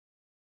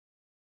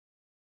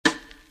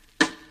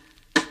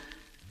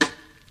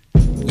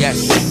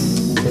Yes,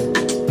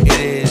 it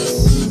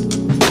is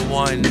the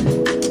one,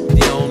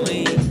 the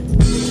only,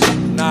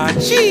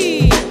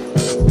 Nachi.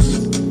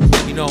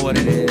 You know what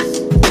it is.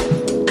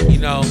 You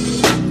know,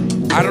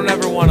 I don't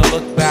ever want to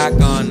look back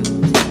on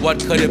what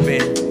could have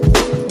been,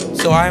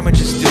 so I'ma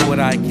just do what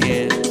I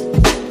can.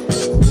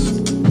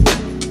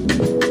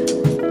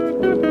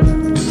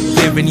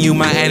 Giving you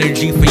my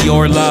energy for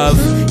your love.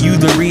 You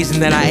the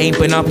reason that I ain't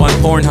been up on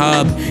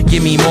Pornhub.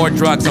 Give me more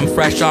drugs, I'm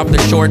fresh off the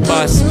short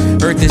bus.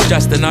 Earth is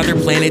just another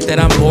planet that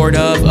I'm bored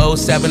of.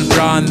 07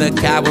 Thrawn, the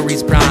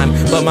cavalry's prime,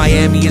 but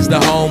Miami is the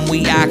home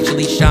we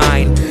actually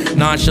shine.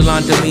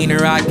 Nonchalant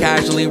demeanor, I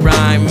casually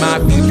rhyme. My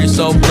future's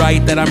so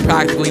bright that I'm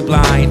practically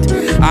blind.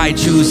 I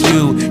choose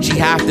you, she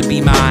have to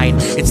be mine.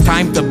 It's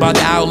time to bug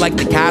out like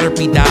the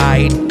Caterpie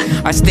died.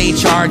 I stay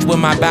charged when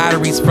my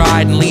battery's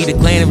fried and lead a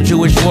clan of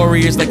Jewish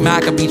warriors like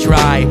Maccabee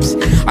tribes.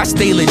 I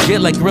stay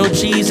legit like grilled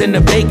cheese and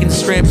the bacon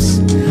strips.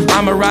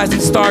 I'm a rising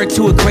star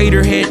to a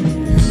crater hit.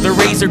 The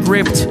razor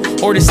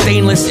gripped, or the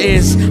stainless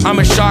is.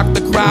 I'ma shock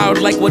the crowd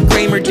like what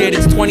Kramer did.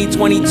 It's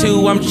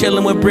 2022, I'm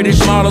chilling with British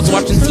models,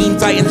 watching Teen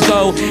Titans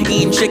Go,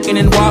 eating chicken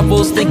and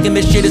waffles, thinking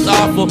this shit is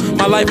awful,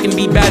 my life can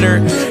be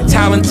better.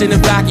 Talents in a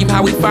vacuum,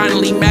 how we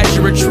finally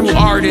measure a true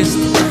artist.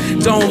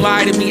 Don't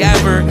lie to me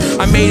ever.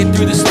 I made it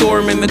through the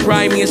storm and the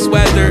grimiest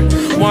weather.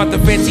 Want the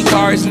fancy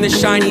cars and the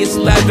shiniest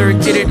leather.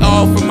 Did it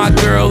all for my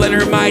girl and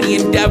her mighty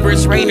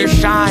endeavors, rain or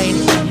shine.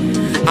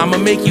 I'ma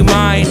make you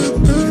mine,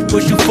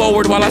 push you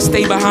forward while I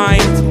stay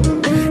behind.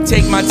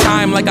 Take my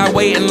time like I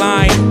wait in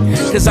line,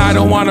 cause I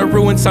don't wanna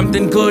ruin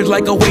something good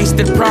like a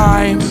wasted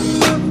prime.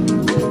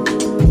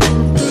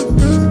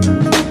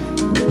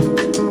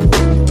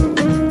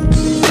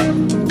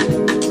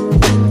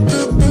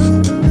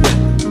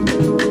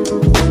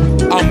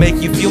 I'll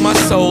make you feel my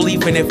soul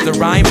even if the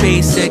rhyme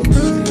basic.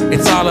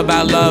 It's all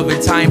about love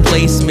and time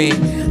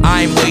placement.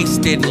 I'm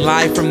wasted,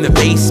 live from the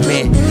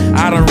basement.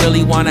 I don't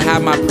really wanna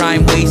have my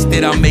prime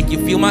wasted. I'll make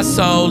you feel my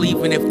soul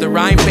even if the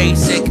rhyme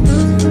basic.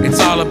 It's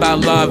all about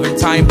love and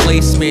time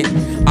placement.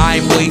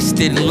 I'm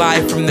wasted,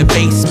 live from the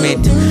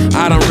basement.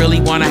 I don't really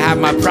wanna have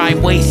my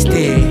prime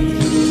wasted.